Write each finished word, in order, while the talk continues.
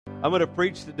I'm going to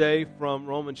preach today from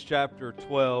Romans chapter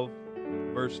 12,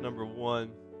 verse number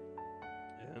 1,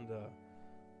 and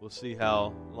we'll see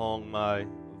how long my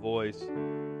voice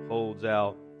holds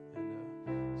out.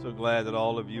 And so glad that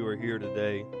all of you are here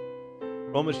today.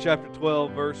 Romans chapter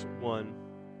 12, verse 1.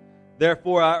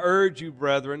 Therefore I urge you,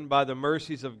 brethren, by the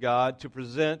mercies of God, to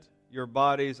present your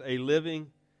bodies a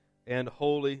living and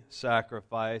holy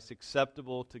sacrifice,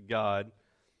 acceptable to God,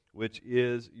 which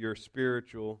is your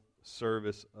spiritual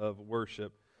service of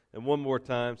worship. And one more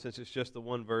time, since it's just the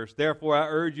one verse. Therefore I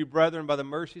urge you, brethren, by the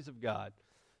mercies of God,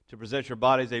 to present your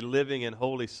bodies a living and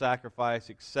holy sacrifice,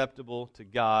 acceptable to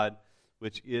God,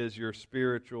 which is your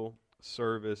spiritual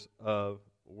service of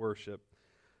worship.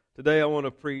 Today I want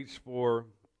to preach for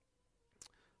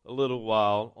a little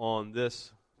while on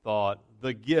this thought: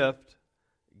 the gift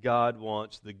God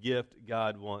wants. The gift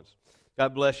God wants.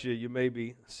 God bless you. You may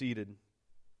be seated.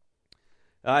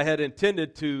 I had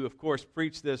intended to, of course,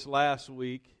 preach this last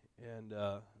week, and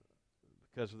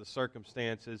because of the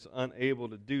circumstances, unable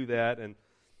to do that. And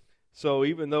so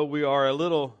even though we are a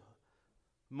little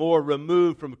more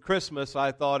removed from Christmas,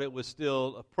 I thought it was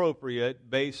still appropriate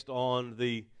based on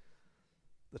the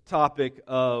topic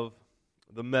of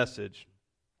the message.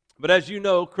 But as you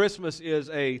know, Christmas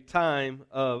is a time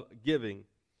of giving.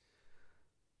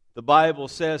 The Bible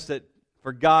says that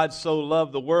for God so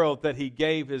loved the world that He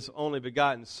gave His only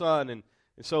begotten Son. And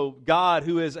so God,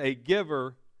 who is a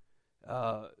giver,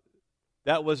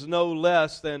 that was no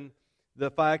less than the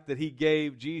fact that He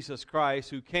gave Jesus Christ,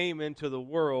 who came into the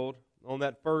world on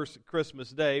that first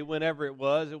Christmas day, whenever it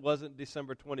was. It wasn't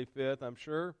December 25th, I'm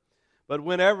sure. But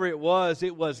whenever it was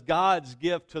God's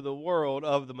gift to the world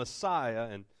of the Messiah.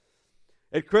 And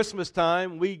at Christmas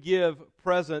time, we give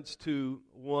presents to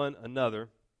one another.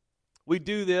 We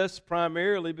do this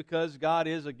primarily because God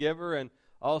is a giver, and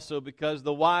also because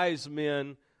the wise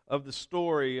men of the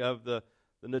story of the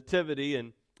Nativity,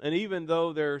 and even though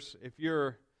if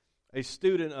you're a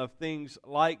student of things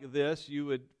like this, you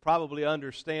would probably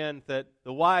understand that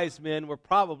the wise men were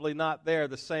probably not there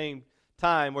the same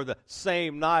time or the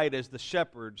same night as the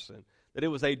shepherds, and that it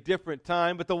was a different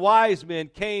time. But the wise men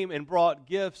came and brought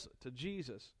gifts to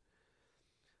Jesus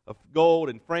of gold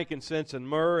and frankincense and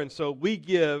myrrh, and so we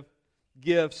give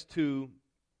gifts to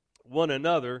one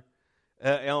another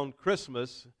on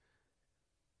Christmas.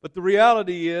 But the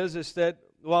reality is that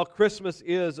while Christmas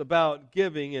is about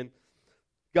giving, and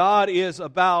God is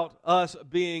about us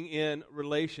being in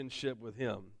relationship with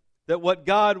Him, that what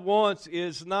God wants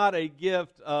is not a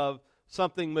gift of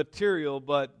something material,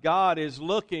 but God is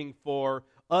looking for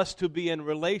us to be in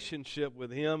relationship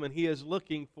with Him, and He is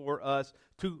looking for us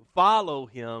to follow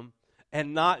Him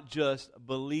and not just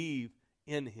believe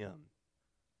in Him.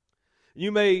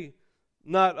 You may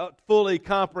not fully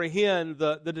comprehend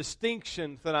the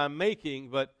distinction that I'm making,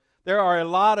 but there are a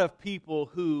lot of people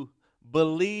who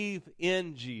believe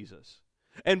in Jesus.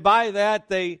 And by that,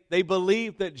 they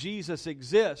believe that Jesus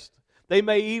exists. They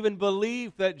may even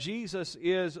believe that Jesus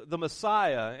is the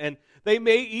Messiah. And they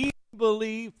may even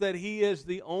believe that He is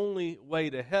the only way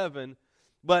to heaven.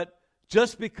 But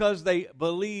just because they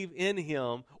believe in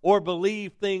Him or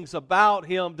believe things about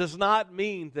Him does not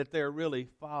mean that they're really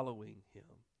following Him.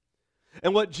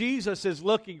 And what Jesus is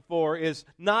looking for is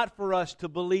not for us to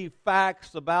believe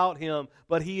facts about Him,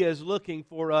 but He is looking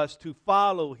for us to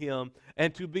follow Him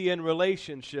and to be in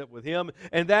relationship with Him.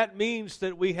 And that means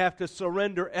that we have to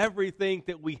surrender everything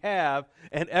that we have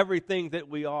and everything that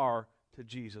we are to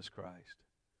Jesus Christ.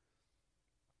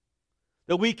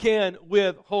 That we can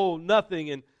withhold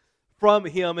nothing from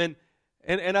Him. And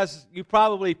as you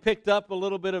probably picked up a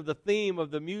little bit of the theme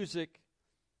of the music,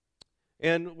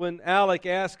 and when Alec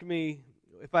asked me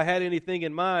if I had anything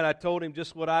in mind, I told him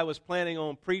just what I was planning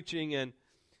on preaching. And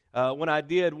when I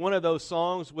did, one of those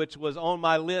songs, which was on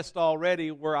my list already,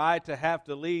 were I to have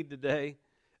to lead today,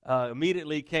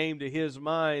 immediately came to his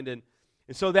mind. And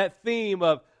so that theme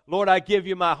of, Lord, I give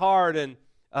you my heart, and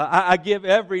I give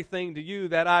everything to you,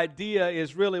 that idea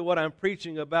is really what I'm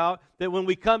preaching about, that when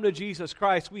we come to Jesus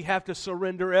Christ, we have to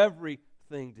surrender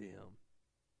everything to Him.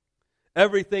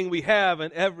 Everything we have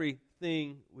and everything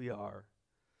we are.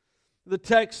 The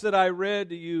text that I read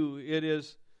to you, it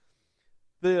is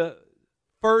the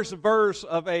first verse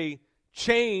of a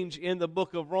change in the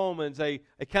book of Romans, a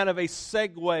kind of a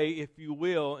segue, if you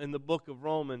will, in the book of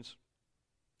Romans.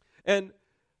 And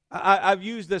I've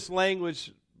used this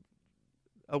language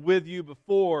with you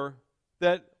before,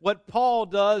 that what Paul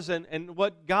does and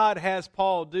what God has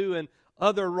Paul do and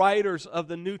other writers of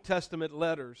the New Testament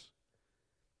letters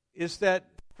is that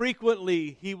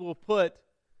frequently he will put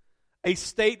a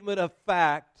statement of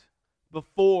fact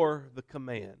before the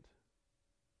command.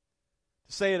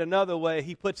 To say it another way,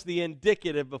 he puts the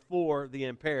indicative before the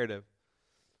imperative.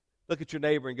 Look at your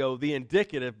neighbor and go, the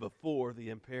indicative before the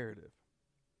imperative.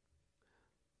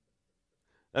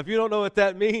 Now, if you don't know what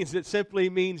that means, it simply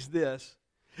means this.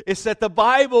 It's that the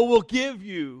Bible will give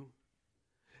you,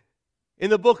 in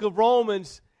the book of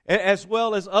Romans, as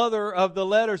well as other of the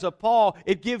letters of Paul,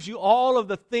 it gives you all of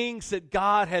the things that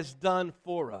God has done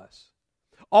for us.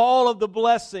 All of the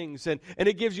blessings, and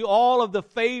it gives you all of the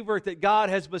favor that God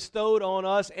has bestowed on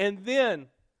us. And then,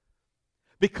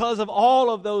 because of all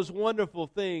of those wonderful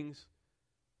things,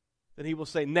 then he will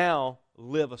say, now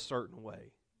live a certain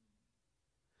way.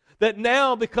 That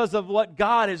now, because of what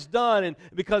God has done, and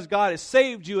because God has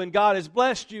saved you, and God has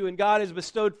blessed you, and God has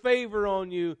bestowed favor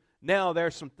on you, now there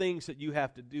are some things that you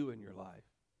have to do in your life.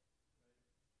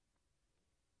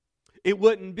 It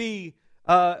wouldn't be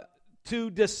too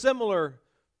dissimilar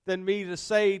than me to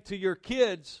say to your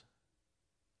kids,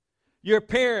 your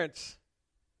parents,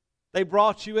 they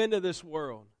brought you into this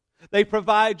world. They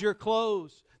provide your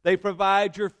clothes. They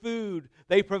provide your food.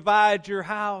 They provide your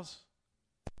house.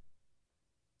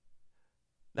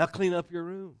 Now clean up your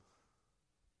room.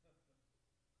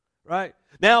 Right?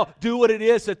 Now do what it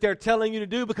is that they're telling you to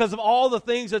do because of all the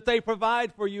things that they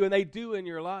provide for you and they do in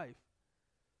your life.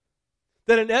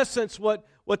 That in essence what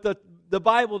the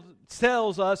Bible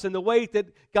tells us and the way that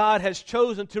God has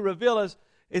chosen to reveal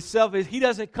itself is He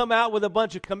doesn't come out with a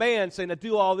bunch of commands saying,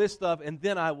 do all this stuff and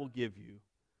then I will give you.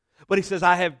 But He says,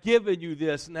 I have given you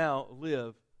this, now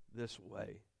live this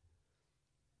way.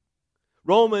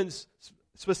 Romans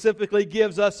specifically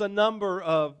gives us a number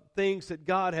of things that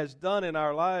God has done in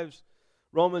our lives.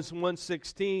 Romans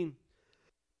 1:16.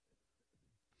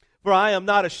 For I am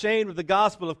not ashamed of the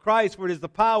gospel of Christ, for it is the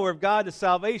power of God to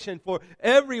salvation for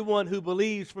everyone who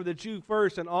believes, for the Jew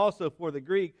first and also for the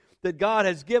Greek, that God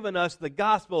has given us the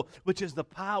gospel, which is the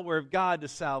power of God to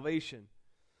salvation.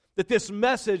 That this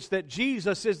message that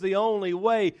Jesus is the only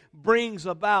way brings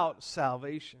about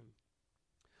salvation.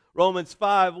 Romans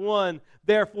 5:1,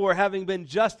 therefore, having been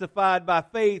justified by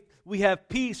faith, we have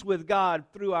peace with God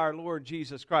through our Lord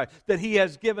Jesus Christ. That He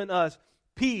has given us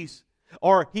peace,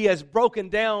 or He has broken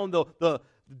down the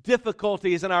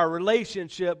difficulties in our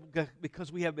relationship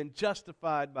because we have been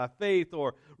justified by faith.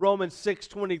 Or Romans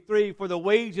 6:23, for the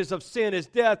wages of sin is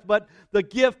death, but the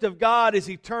gift of God is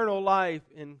eternal life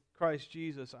in Christ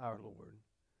Jesus our Lord.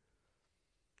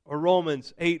 Or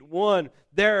Romans 8:1,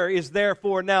 there is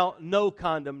therefore now no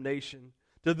condemnation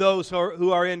to those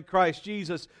who are in Christ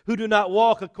Jesus, who do not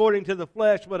walk according to the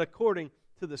flesh, but according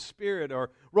to the Spirit.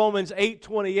 Or Romans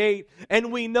 8:28,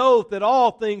 and we know that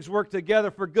all things work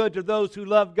together for good to those who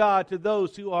love God, to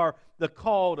those who are the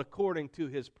called according to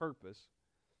His purpose.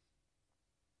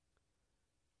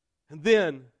 And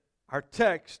then our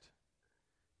text,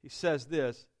 he says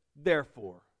this,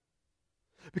 therefore.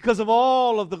 Because of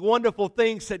all of the wonderful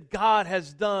things that God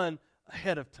has done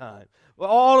ahead of time. Well,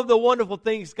 all of the wonderful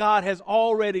things God has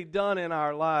already done in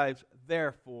our lives.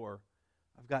 Therefore,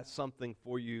 I've got something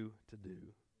for you to do.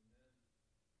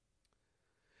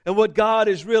 And what God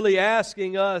is really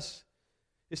asking us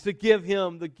is to give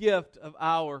Him the gift of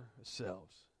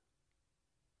ourselves.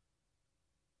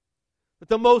 But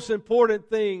the most important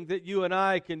thing that you and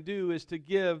I can do is to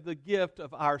give the gift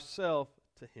of ourself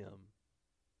to Him.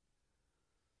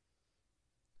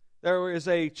 There is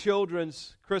a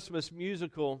children's Christmas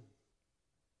musical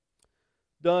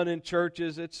done in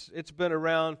churches. It's been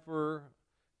around for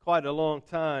quite a long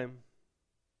time.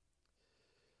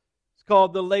 It's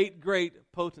called The Late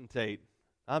Great Potentate.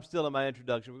 I'm still in my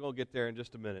introduction. We're going to get there in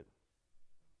just a minute.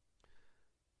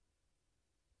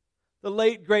 The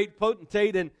Late Great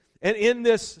Potentate. And in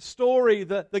this story,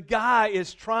 the guy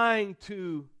is trying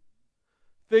to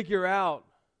figure out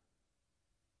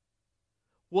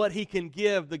what he can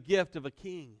give the gift of a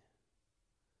king.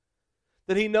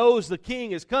 That he knows the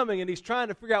king is coming and he's trying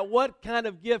to figure out what kind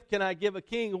of gift can I give a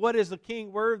king? What is the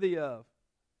king worthy of?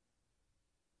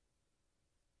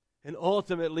 And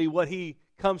ultimately what he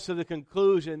comes to the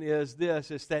conclusion is this,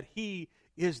 is that he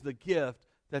is the gift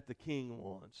that the king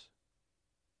wants.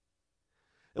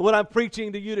 And what I'm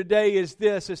preaching to you today is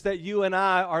this, is that you and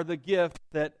I are the gift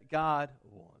that God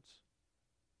wants.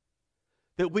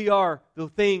 That we are the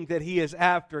thing that He is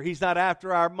after. He's not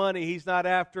after our money. He's not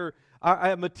after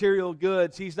our material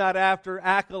goods. He's not after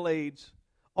accolades.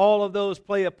 All of those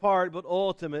play a part, but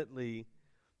ultimately,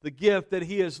 the gift that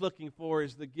He is looking for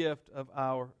is the gift of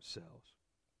ourselves.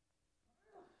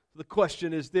 The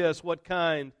question is this, what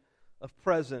kind of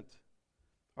present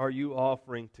are you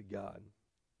offering to God?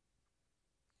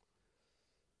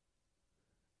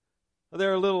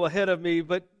 They're a little ahead of me,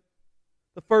 but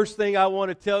The first thing I want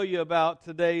to tell you about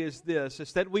today is this.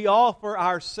 It's that we offer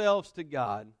ourselves to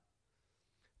God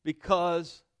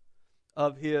because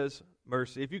of His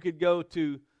mercy. If you could go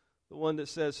to the one that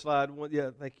says slide one.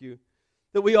 Yeah, thank you.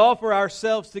 That we offer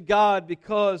ourselves to God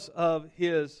because of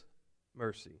His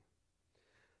mercy.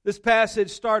 This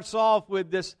passage starts off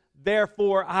with this,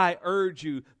 therefore I urge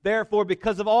you. Therefore,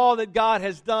 because of all that God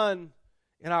has done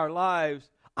in our lives,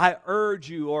 I urge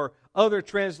you, or other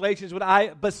translations would, I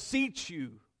beseech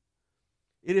you.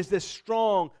 It is this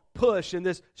strong push and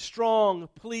this strong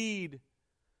plead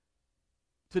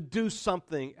to do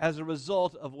something as a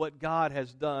result of what God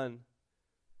has done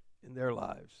in their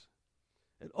lives.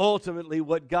 And ultimately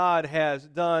what God has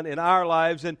done in our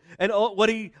lives, and what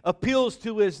He appeals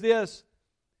to is this: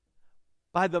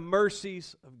 by the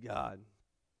mercies of God.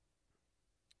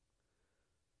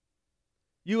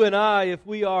 You and I, if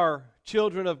we are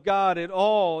children of God at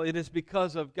all, it is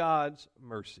because of God's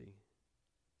mercy.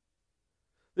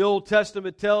 The Old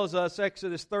Testament tells us,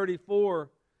 Exodus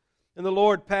 34, and the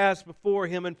Lord passed before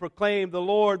him and proclaimed, the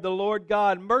Lord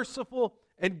God, merciful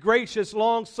and gracious,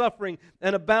 long-suffering,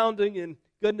 and abounding in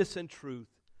goodness and truth,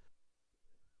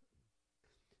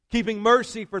 keeping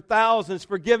mercy for thousands,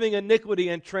 forgiving iniquity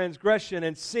and transgression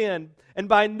and sin, and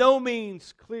by no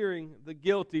means clearing the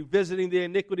guilty, visiting the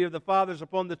iniquity of the fathers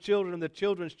upon the children and the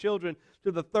children's children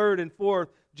to the third and fourth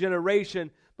generation.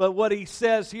 But what he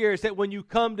says here is that when you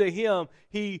come to Him,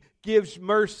 He gives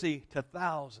mercy to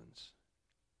thousands.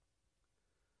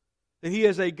 That He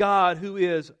is a God who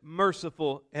is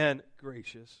merciful and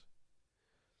gracious.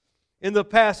 In the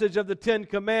passage of the Ten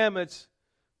Commandments,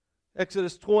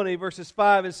 Exodus 20, verses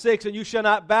 5 and 6, and you shall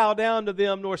not bow down to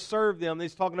them nor serve them.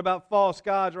 He's talking about false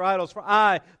gods or idols. For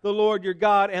I, the Lord your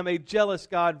God, am a jealous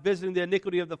God, visiting the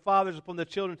iniquity of the fathers upon the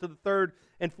children to the third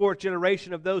and fourth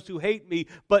generation of those who hate me,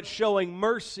 but showing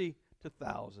mercy to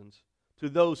thousands, to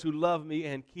those who love me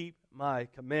and keep my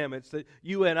commandments. That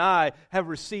you and I have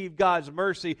received God's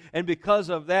mercy, and because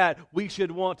of that, we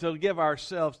should want to give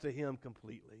ourselves to Him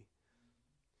completely.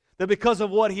 That because of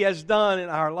what He has done in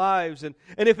our lives, and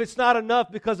if it's not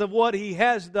enough because of what He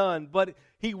has done, but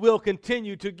He will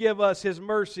continue to give us His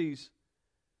mercies.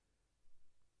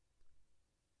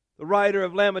 The writer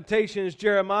of Lamentations,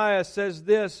 Jeremiah, says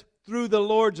this: through the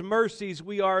Lord's mercies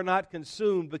we are not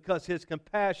consumed, because His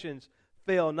compassions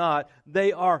fail not.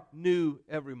 They are new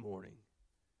every morning.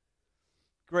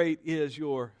 Great is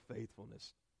your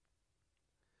faithfulness.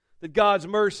 That God's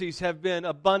mercies have been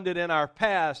abundant in our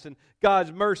past, and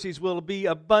God's mercies will be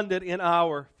abundant in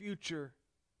our future.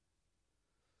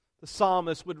 The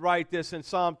psalmist would write this in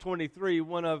Psalm 23,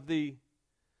 one of the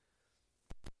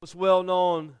most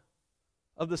well-known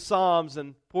of the Psalms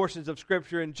and portions of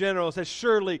Scripture in general. It says,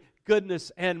 surely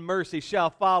goodness and mercy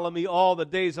shall follow me all the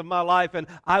days of my life, and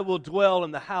I will dwell in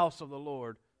the house of the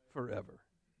Lord forever.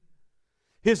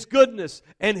 His goodness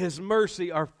and His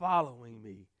mercy are following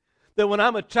me. That when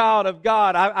I'm a child of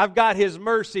God, I've got His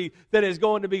mercy that is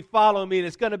going to be following me, and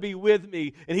it's going to be with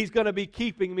me, and He's going to be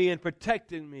keeping me and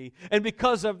protecting me. And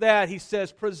because of that, He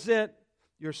says, present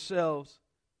yourselves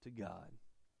to God.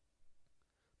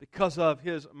 Because of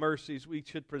His mercies, we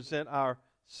should present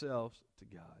ourselves to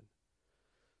God.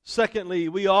 Secondly,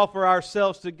 we offer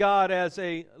ourselves to God as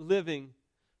a living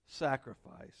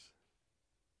sacrifice.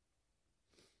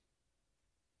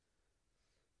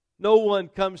 No one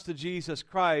comes to Jesus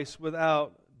Christ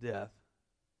without death.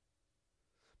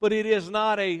 But it is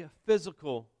not a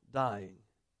physical dying.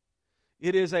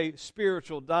 It is a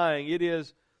spiritual dying. It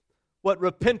is what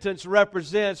repentance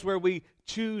represents, where we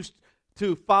choose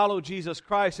to follow Jesus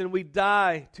Christ and we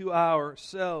die to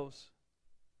ourselves.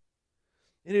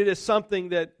 And it is something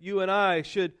that you and I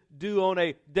should do on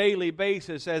a daily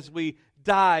basis as we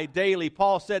die daily.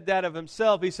 Paul said that of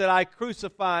himself. He said, I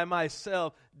crucify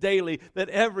myself daily, that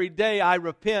every day I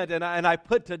repent and I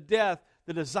put to death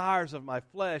the desires of my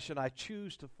flesh, and I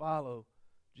choose to follow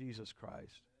Jesus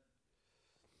Christ.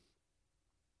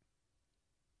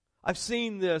 I've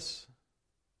seen this.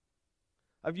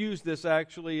 I've used this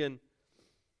actually in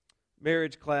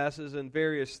marriage classes and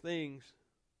various things,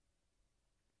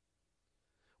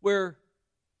 where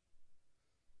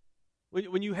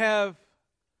when you have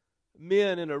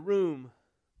men in a room,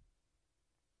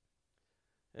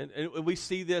 and we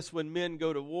see this when men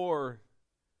go to war,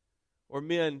 or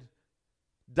men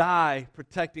die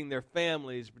protecting their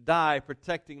families, die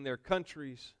protecting their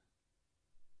countries,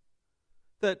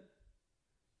 that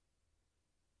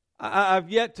I've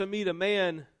yet to meet a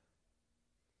man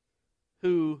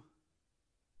who,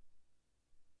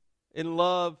 in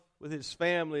love with his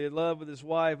family, in love with his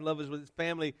wife, in love with his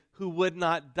family, who would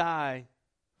not die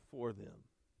for them.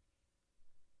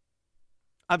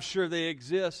 I'm sure they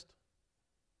exist.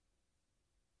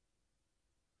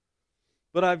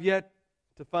 But I've yet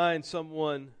to find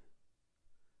someone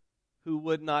who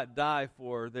would not die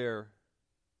for their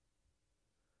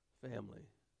family.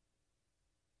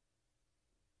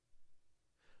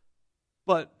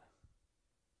 But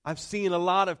I've seen a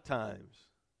lot of times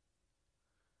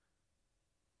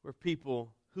where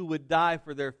people who would die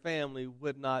for their family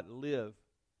would not live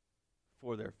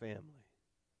for their family.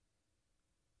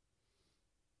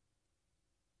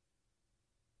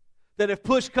 That if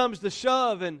push comes to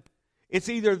shove and it's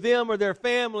either them or their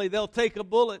family, they'll take a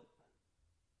bullet.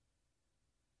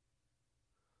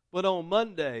 But on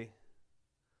Monday,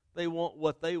 they want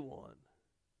what they want.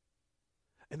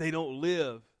 And they don't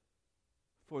live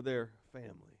for their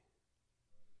family.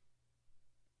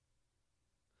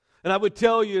 And I would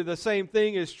tell you the same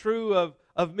thing is true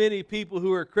of many people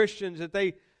who are Christians, that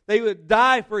they would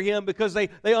die for Him because they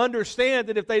understand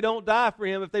that if they don't die for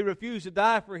Him, if they refuse to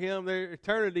die for Him, their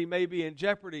eternity may be in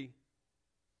jeopardy.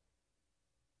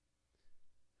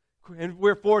 And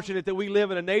we're fortunate that we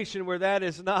live in a nation where that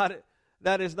is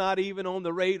not even on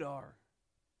the radar.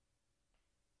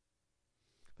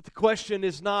 But the question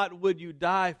is not, would you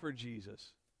die for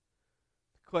Jesus?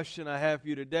 The question I have for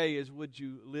you today is, would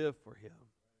you live for Him?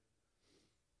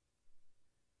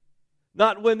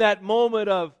 Not when that moment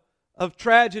of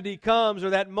tragedy comes or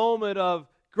that moment of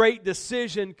great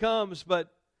decision comes,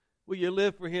 but will you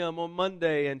live for Him on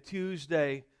Monday and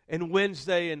Tuesday and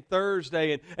Wednesday and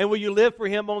Thursday? And will you live for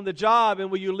Him on the job?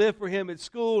 And will you live for Him at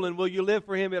school? And will you live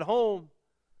for Him at home?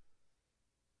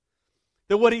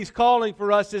 That what He's calling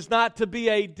for us is not to be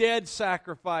a dead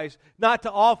sacrifice, not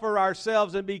to offer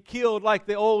ourselves and be killed like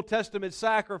the Old Testament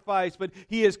sacrifice, but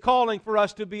He is calling for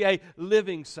us to be a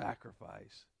living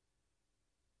sacrifice.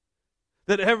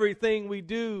 That everything we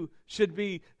do should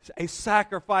be a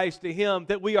sacrifice to Him,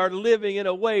 that we are living in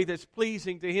a way that's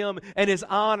pleasing to Him and is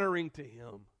honoring to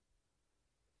Him.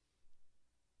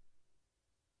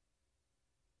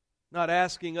 Not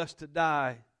asking us to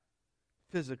die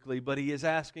physically, but He is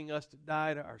asking us to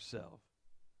die to ourselves,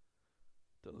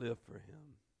 to live for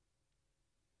Him.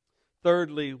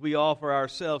 Thirdly, we offer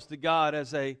ourselves to God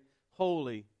as a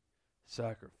holy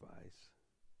sacrifice.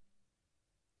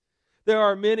 There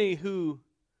are many who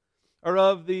are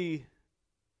of the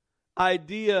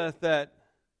idea that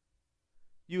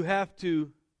you have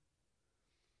to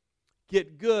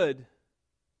get good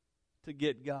to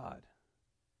get God.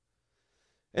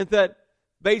 And that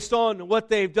based on what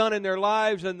they've done in their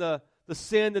lives and the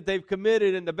sin that they've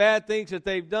committed and the bad things that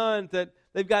they've done, that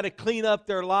they've got to clean up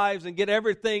their lives and get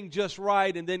everything just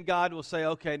right, and then God will say,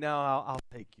 okay, now I'll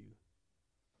take you.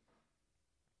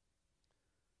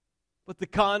 But the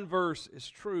converse is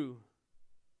true.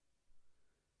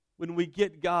 When we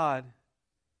get God,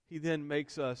 He then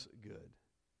makes us good.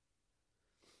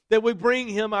 That we bring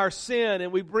Him our sin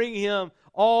and we bring Him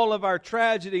all of our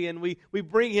tragedy and we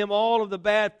bring Him all of the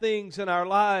bad things in our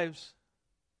lives.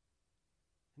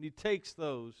 And He takes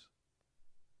those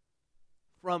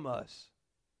from us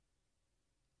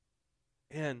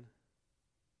and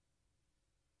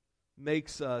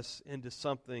makes us into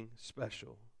something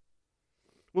special.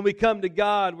 When we come to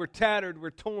God, we're tattered, we're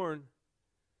torn.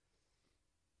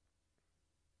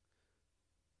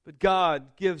 But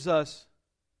God gives us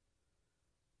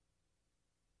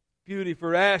beauty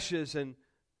for ashes and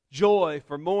joy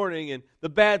for mourning, and the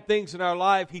bad things in our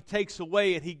life He takes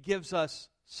away and He gives us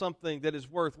something that is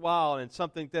worthwhile and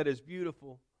something that is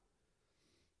beautiful.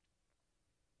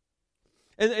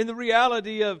 And the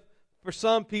reality of, for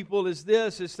some people, is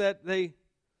this, is that they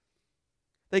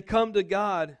come to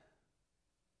God.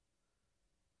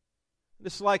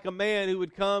 It's like a man who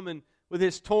would come and with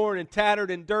his torn and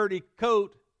tattered and dirty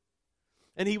coat,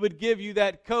 and he would give you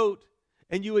that coat,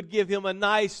 and you would give him a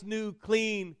nice, new,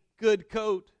 clean, good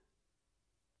coat.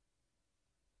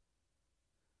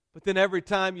 But then every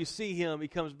time you see him, he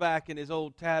comes back in his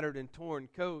old tattered and torn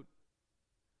coat.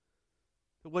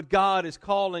 But what God is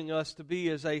calling us to be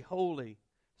is a holy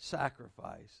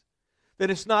sacrifice. That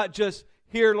it's not just,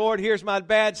 here, Lord, here's my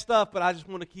bad stuff, but I just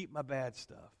want to keep my bad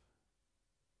stuff.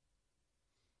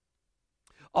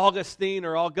 Augustine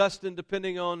or Augustine,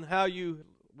 depending on how you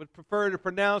would prefer to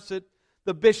pronounce it,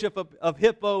 the bishop of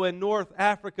Hippo in North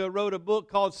Africa, wrote a book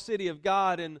called City of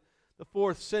God in the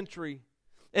 4th century.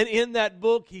 And in that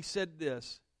book he said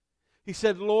this. He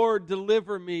said, Lord,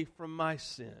 deliver me from my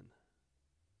sin.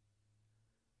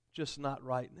 Just not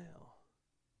right now.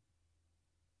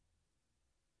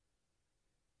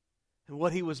 And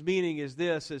what he was meaning is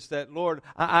this, is that, Lord,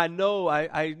 I know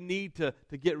I need to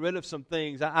get rid of some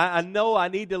things. I know I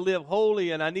need to live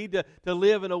holy and I need to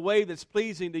live in a way that's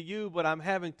pleasing to you, but I'm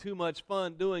having too much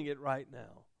fun doing it right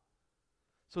now.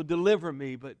 So deliver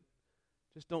me, but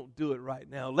just don't do it right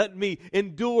now. Let me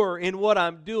endure in what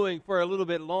I'm doing for a little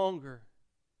bit longer.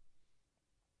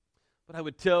 But I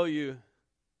would tell you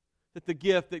that the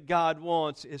gift that God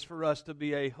wants is for us to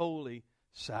be a holy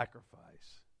sacrifice.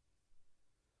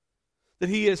 That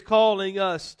He is calling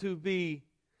us to be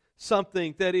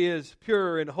something that is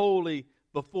pure and holy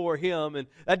before Him. And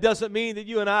that doesn't mean that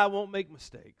you and I won't make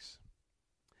mistakes.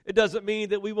 It doesn't mean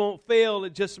that we won't fail.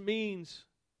 It just means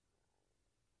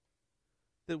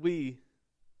that we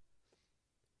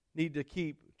need to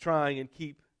keep trying and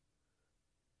keep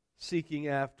seeking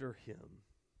after Him.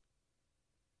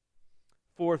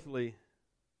 Fourthly,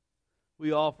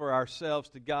 we offer ourselves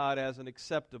to God as an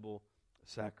acceptable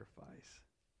sacrifice.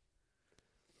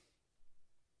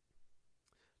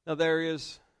 Now there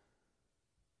is,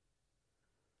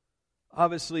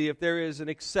 obviously, if there is an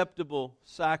acceptable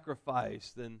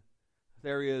sacrifice, then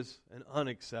there is an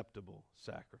unacceptable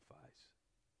sacrifice.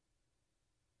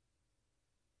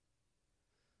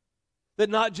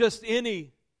 That not just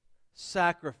any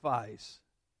sacrifice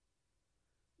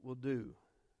will do.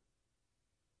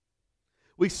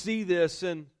 We see this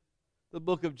in the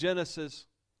book of Genesis.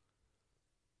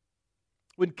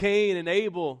 When Cain and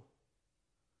Abel,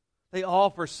 they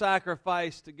offer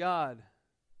sacrifice to God.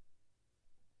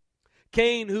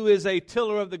 Cain, who is a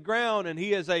tiller of the ground, and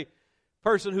he is a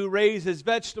person who raises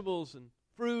vegetables and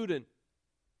fruit, and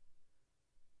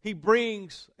he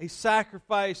brings a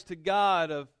sacrifice to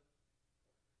God of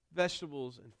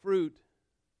vegetables and fruit.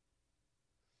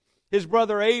 His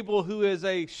brother Abel, who is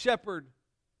a shepherd,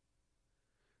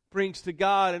 brings to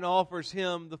God and offers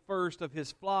Him the first of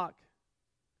his flock.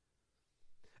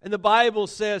 And the Bible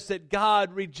says that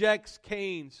God rejects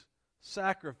Cain's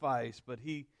sacrifice, but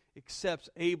He accepts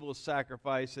Abel's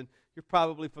sacrifice. And you're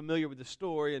probably familiar with the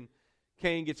story, and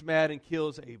Cain gets mad and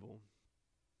kills Abel.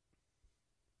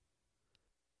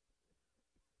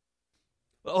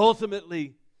 But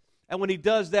ultimately, and when he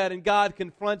does that and God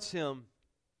confronts him,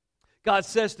 God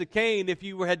says to Cain, if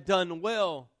you had done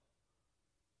well,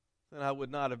 then I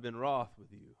would not have been wroth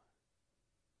with you.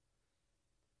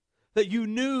 That you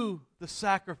knew the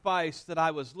sacrifice that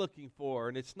I was looking for.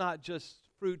 And it's not just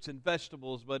fruits and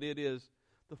vegetables, but it is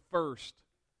the first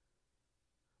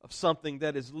of something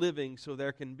that is living, so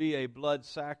there can be a blood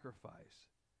sacrifice.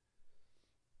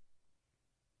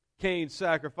 Cain's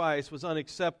sacrifice was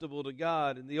unacceptable to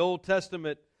God. In the Old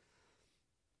Testament,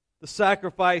 the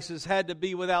sacrifices had to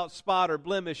be without spot or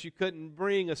blemish. You couldn't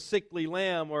bring a sickly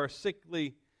lamb or a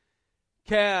sickly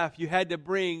calf. You had to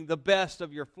bring the best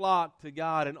of your flock to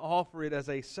God and offer it as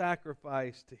a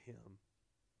sacrifice to Him.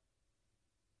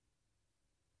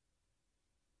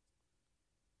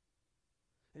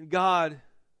 And God,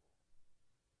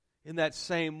 in that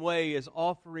same way, is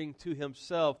offering to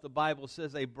Himself, the Bible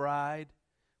says, a bride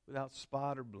without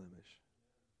spot or blemish.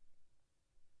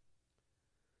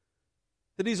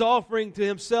 That He's offering to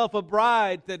Himself a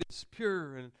bride that is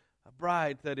pure and a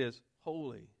bride that is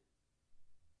holy.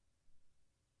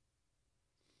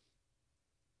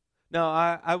 Now,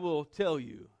 I will tell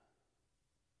you,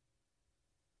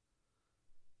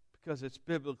 because it's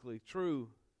biblically true,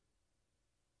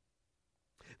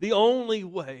 the only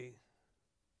way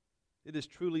it is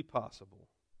truly possible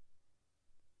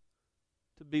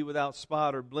to be without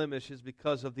spot or blemish is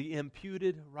because of the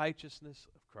imputed righteousness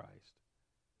of Christ.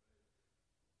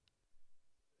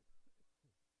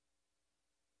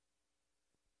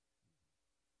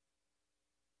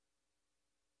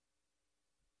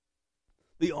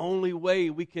 The only way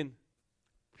we can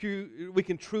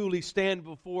truly stand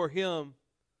before Him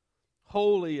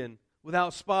holy and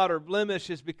without spot or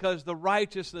blemish is because the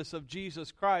righteousness of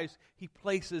Jesus Christ He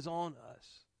places on us.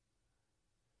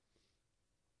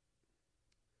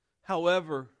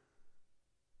 However,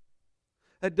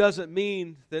 that doesn't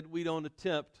mean that we don't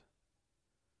attempt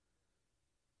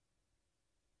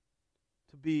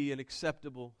to be an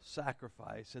acceptable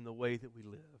sacrifice in the way that we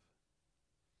live.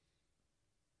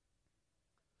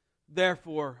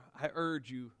 Therefore, I urge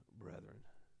you, brethren,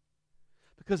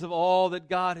 because of all that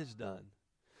God has done,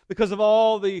 because of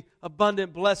all the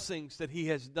abundant blessings that He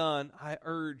has done, I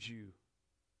urge you,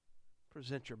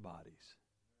 present your bodies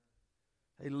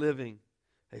a living,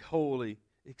 a holy,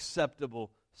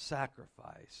 acceptable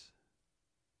sacrifice.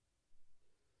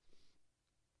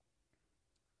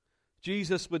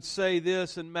 Jesus would say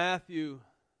this in Matthew.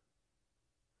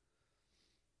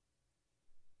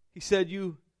 He said,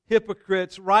 "You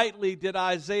hypocrites, rightly did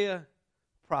Isaiah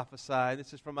prophesy.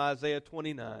 This is from Isaiah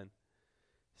 29.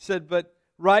 He said, "But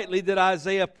rightly did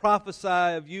Isaiah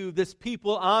prophesy of you, this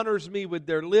people honors me with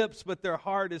their lips, but their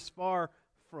heart is far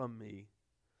from me.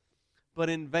 But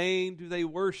in vain do they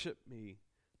worship me,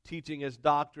 teaching as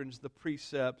doctrines the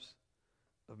precepts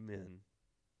of men."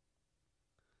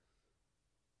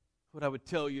 What I would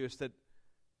tell you is that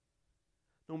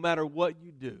no matter what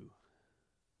you do,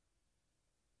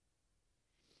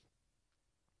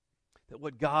 that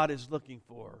what God is looking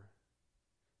for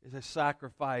is a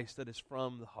sacrifice that is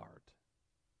from the heart.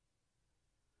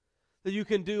 That you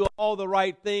can do all the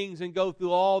right things and go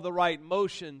through all the right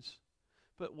motions,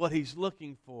 but what He's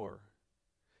looking for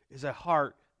is a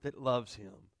heart that loves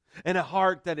Him and a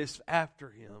heart that is after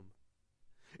Him.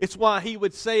 It's why He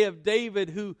would say of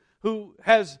David, who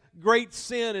has great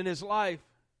sin in his life,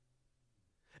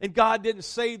 and God didn't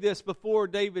say this before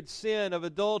David's sin of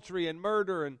adultery and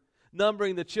murder and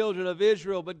numbering the children of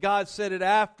Israel, but God said it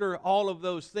after all of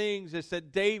those things. It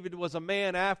said David was a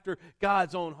man after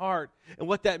God's own heart. And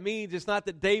what that means is not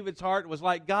that David's heart was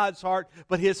like God's heart,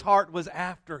 but his heart was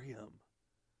after Him.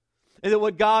 And that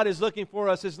what God is looking for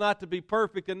us is not to be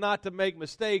perfect and not to make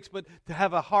mistakes, but to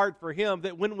have a heart for Him,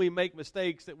 that when we make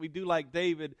mistakes, that we do like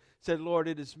David said, "Lord,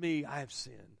 it is me, I have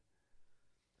sinned.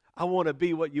 I want to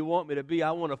be what You want me to be.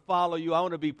 I want to follow You. I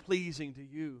want to be pleasing to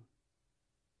You."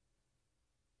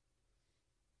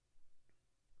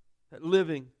 That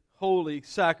living, holy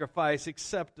sacrifice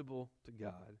acceptable to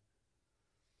God.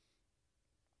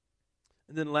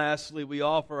 And then lastly, we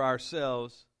offer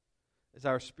ourselves as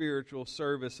our spiritual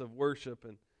service of worship.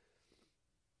 And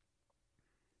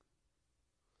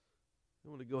I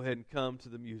want to go ahead and come to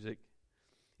the music.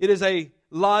 It is a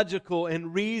logical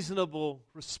and reasonable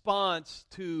response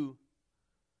to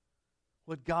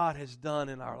what God has done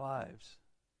in our lives.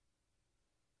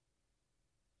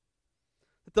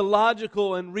 The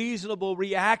logical and reasonable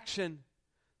reaction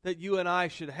that you and I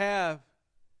should have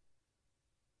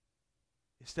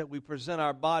is that we present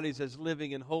our bodies as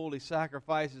living and holy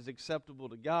sacrifices acceptable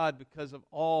to God because of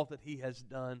all that He has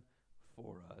done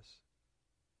for us.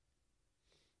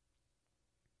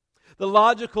 The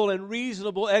logical and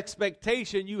reasonable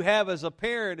expectation you have as a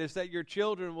parent is that your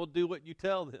children will do what you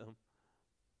tell them.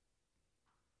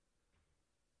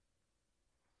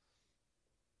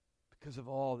 Because of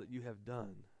all that you have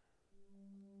done.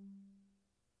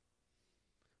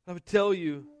 I would tell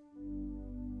you,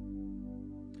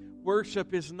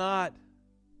 worship is not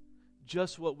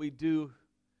just what we do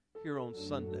here on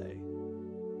Sunday.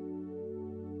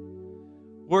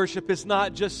 Worship is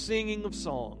not just singing of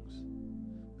songs,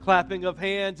 clapping of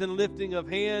hands and lifting of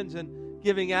hands and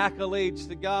giving accolades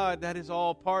to God. That is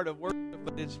all part of worship,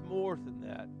 but it's more than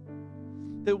that.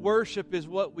 That worship is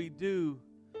what we do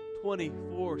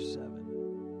 24/7.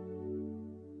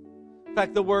 In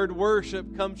fact, the word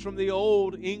worship comes from the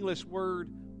old English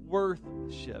word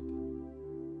worthship.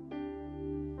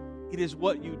 It is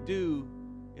what you do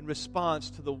in response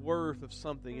to the worth of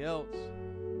something else.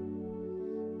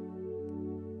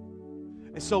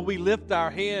 And so we lift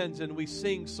our hands and we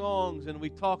sing songs and we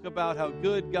talk about how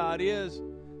good God is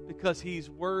because He's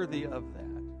worthy of that.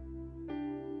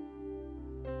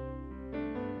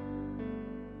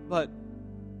 But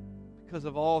because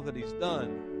of all that He's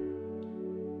done,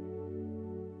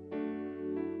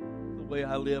 the way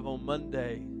I live on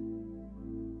Monday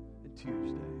and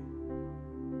Tuesday,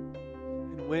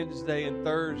 Wednesday and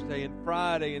Thursday and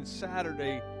Friday and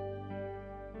Saturday,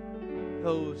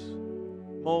 those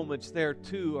moments there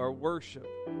too are worship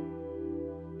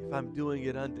if I'm doing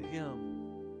it unto Him.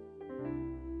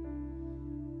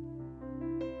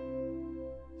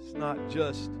 It's not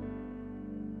just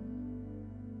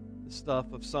the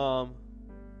stuff of Psalm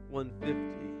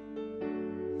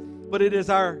 150, but it is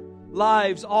our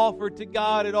lives offered to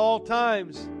God at all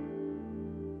times.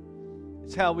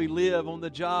 It's how we live on the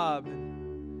job,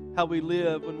 how we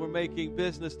live when we're making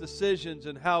business decisions,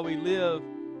 and how we live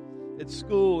at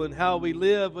school, and how we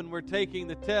live when we're taking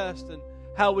the test, and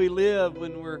how we live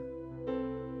when we're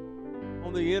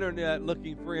on the internet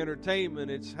looking for entertainment.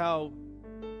 It's how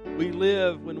we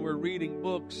live when we're reading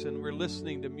books and we're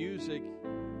listening to music.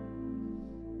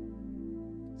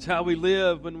 It's how we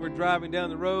live when we're driving down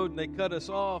the road and they cut us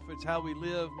off. It's how we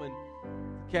live when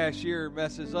the cashier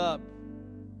messes up.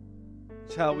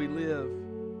 It's how we live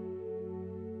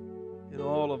in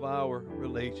all of our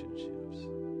relationships.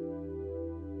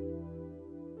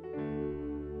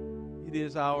 It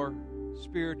is our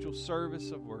spiritual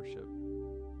service of worship.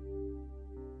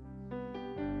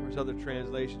 Or as other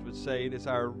translations would say, it is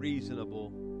our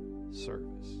reasonable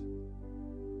service.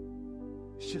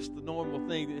 It's just the normal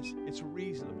thing. It's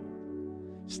reasonable.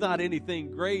 It's not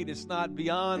anything great. It's not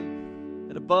beyond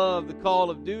And above the call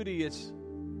of duty, it's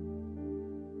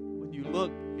when you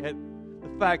look at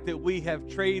the fact that we have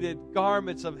traded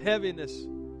garments of heaviness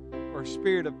for a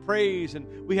spirit of praise,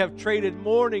 and we have traded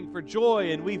mourning for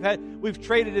joy, and we've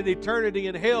traded an eternity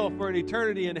in hell for an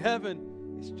eternity in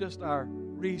heaven. It's just our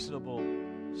reasonable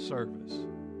service.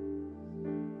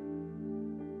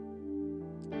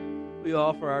 We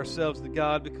offer ourselves to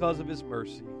God because of His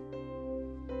mercy,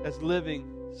 as living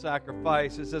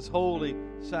sacrifices, as holy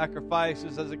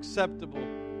sacrifices, as acceptable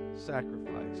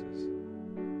sacrifices,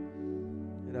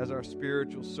 and as our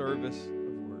spiritual service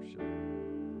of worship.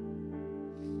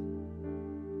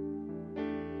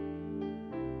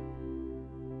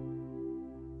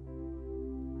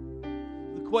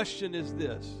 The question is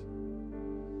this: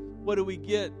 what do we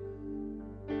get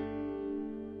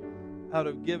out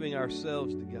of giving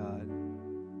ourselves to God?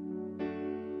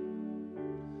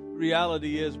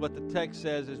 Reality is, what the text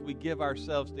says is, we give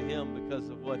ourselves to Him because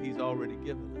of what He's already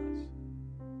given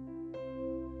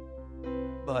us.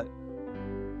 But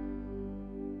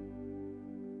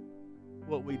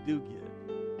what we do get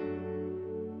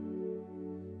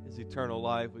is eternal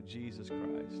life with Jesus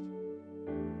Christ.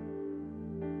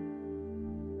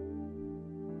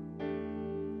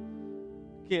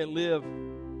 Can't live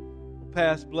on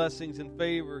past blessings and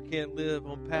favor, can't live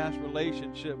on past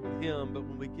relationship with Him, but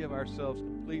when we give ourselves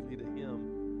completely to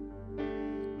Him,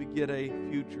 we get a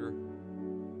future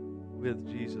with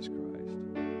Jesus Christ.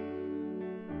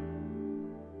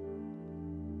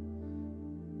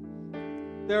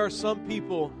 There are some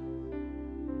people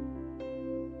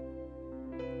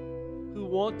who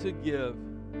want to give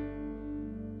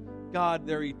God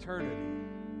their eternity.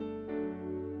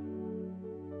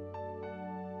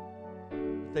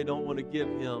 They don't want to give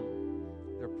Him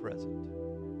their present.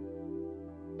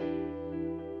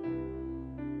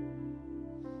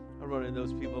 I run into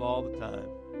those people all the time.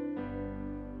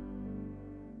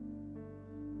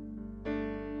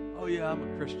 Oh yeah, I'm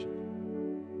a Christian.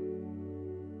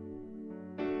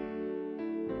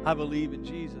 I believe in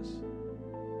Jesus.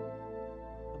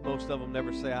 And most of them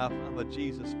never say, I'm a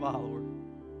Jesus follower.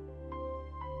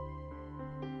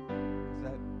 Because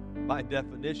that, by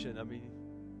definition, I mean,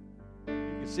 you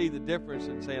can see the difference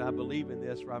in saying, I believe in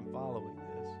this or I'm following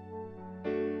this.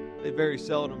 They very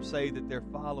seldom say that they're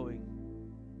following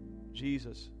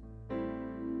Jesus.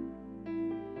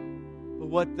 But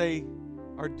what they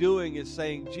are doing is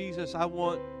saying, Jesus, I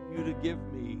want you to give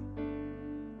me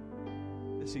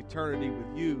this eternity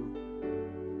with you,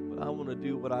 but I want to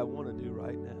do what I want to do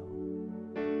right now.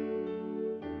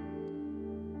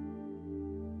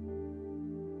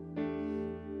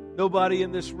 Nobody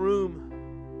in this room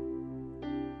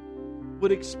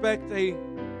would expect a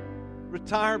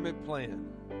retirement plan,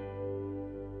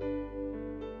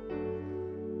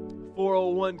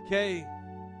 401k,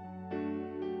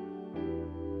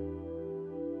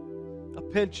 a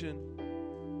pension,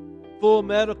 full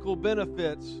medical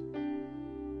benefits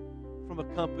from a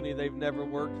company they've never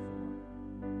worked for.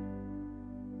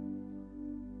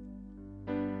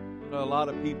 But a lot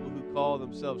of people who call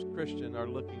themselves Christian are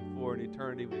looking for an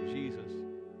eternity with Jesus,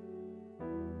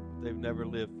 but they've never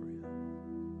lived for Him.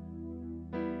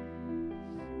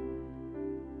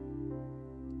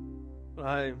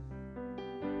 I'm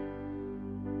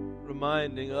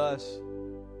reminding us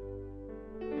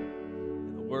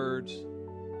in the words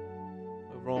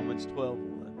of Romans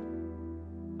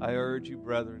 12:1, I urge you,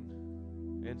 brethren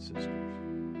and sisters,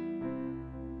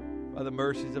 by the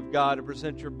mercies of God, to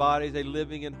present your bodies a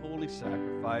living and holy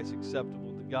sacrifice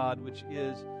acceptable to God, which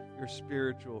is your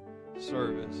spiritual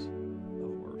service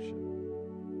of worship.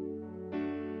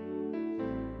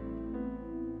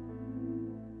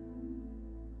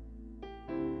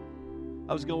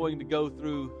 I was going to go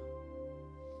through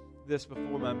this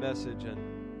before my message, and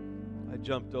I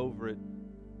jumped over it.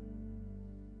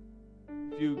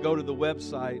 If you go to the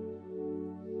website,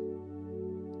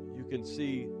 you can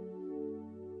see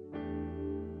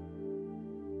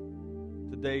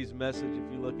today's message. If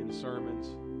you look in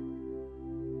sermons,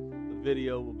 the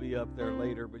video will be up there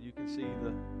later, but you can see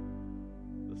the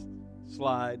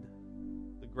slide,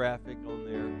 the graphic on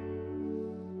there.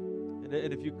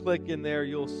 And if you click in there,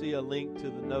 you'll see a link to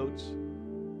the notes.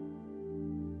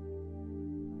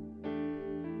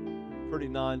 Pretty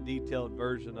non-detailed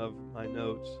version of my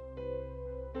notes.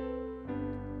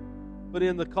 But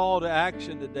in the call to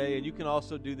action today, and you can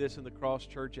also do this in the Cross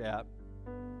Church app,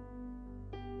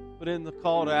 but in the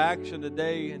call to action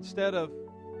today, instead of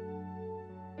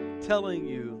telling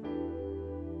you,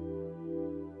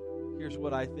 here's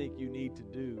what I think you need to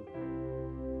do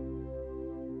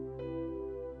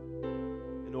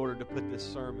in order to put this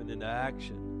sermon into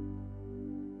action,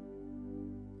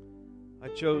 I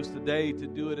chose today to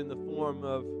do it in the form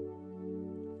of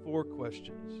 4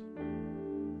 questions.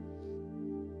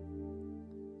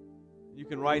 You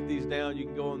can write these down. You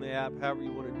can go on the app, however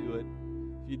you want to do it.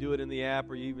 If you do it in the app,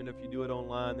 or even if you do it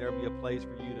online, there'll be a place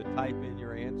for you to type in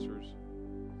your answers.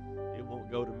 It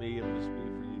won't go to me. It'll just be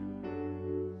for you.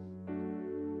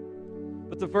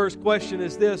 But the first question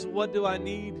is this: what do I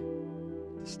need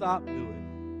to stop doing?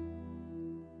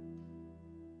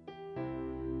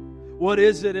 What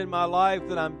is it in my life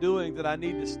that I'm doing that I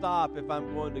need to stop if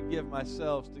I'm going to give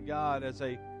myself to God as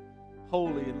a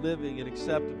holy and living and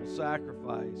acceptable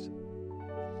sacrifice?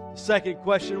 The second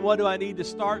question: what do I need to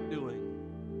start doing?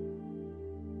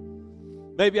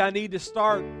 Maybe I need to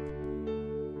start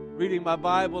reading my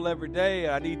Bible every day.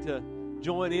 I need to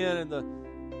join in the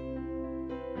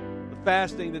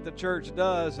fasting that the church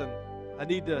does, and I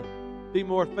need to be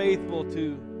more faithful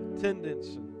to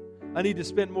attendance. I need to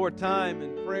spend more time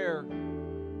in prayer.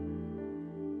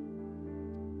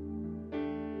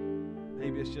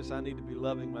 Maybe it's just I need to be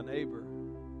loving my neighbor.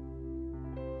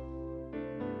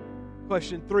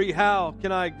 Question 3, how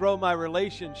can I grow my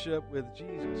relationship with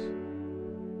Jesus?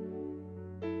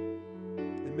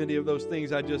 And many of those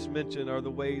things I just mentioned are the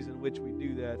ways in which we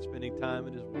do that: spending time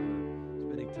in His Word,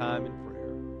 spending time in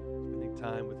prayer, spending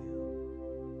time with Him.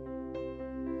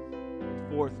 And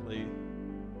fourthly,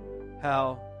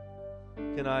 how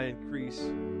can I increase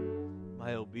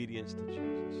my obedience to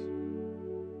Jesus?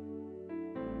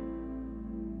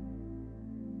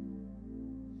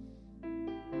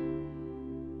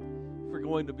 If we're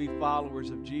going to be followers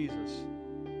of Jesus,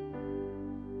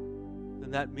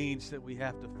 then that means that we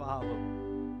have to follow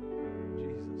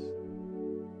Jesus.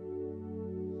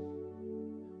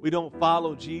 We don't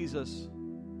follow Jesus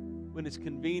when it's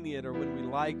convenient or when we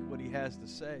like what He has to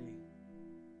say.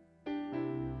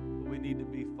 We need to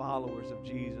be followers of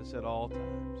Jesus at all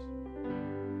times.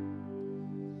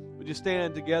 Would you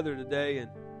stand together today? And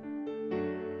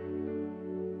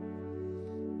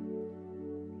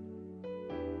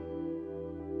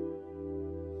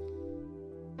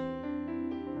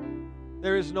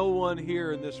there is no one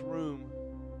here in this room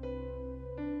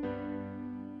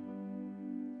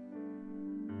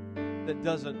that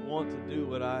doesn't want to do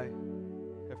what I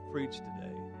have preached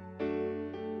today.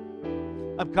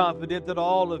 I'm confident that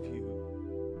all of you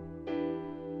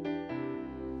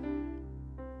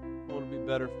want to be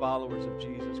better followers of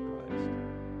Jesus Christ.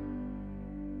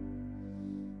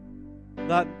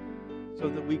 Not so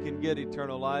that we can get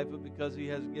eternal life, but because He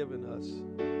has given us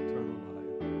eternal life.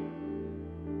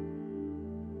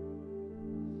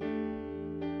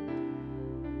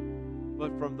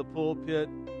 But from the pulpit,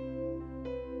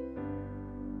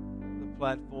 the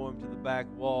platform, to the back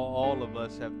wall, all of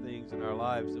us have things in our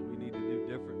lives that we need to do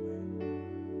differently.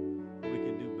 We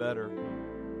can do better.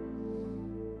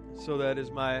 So that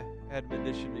is my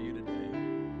admonition to you today.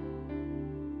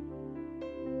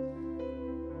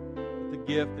 That the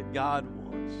gift that God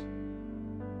wants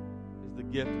is the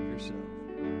gift of yourself.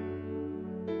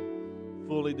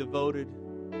 Fully devoted,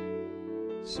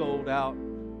 sold out,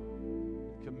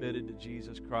 committed to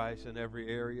Jesus Christ in every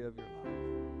area of your life.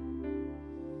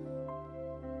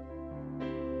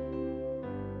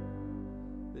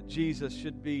 That Jesus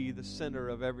should be the center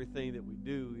of everything that we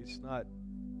do. It's not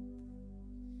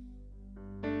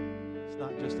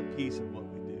just a piece of what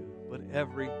we do, but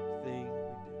everything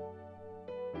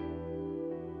we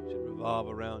do should revolve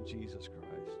around Jesus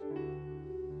Christ.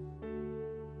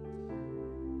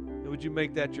 And would you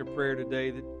make that your prayer today,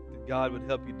 that God would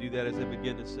help you do that as they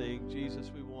begin to sing,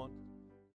 Jesus, we want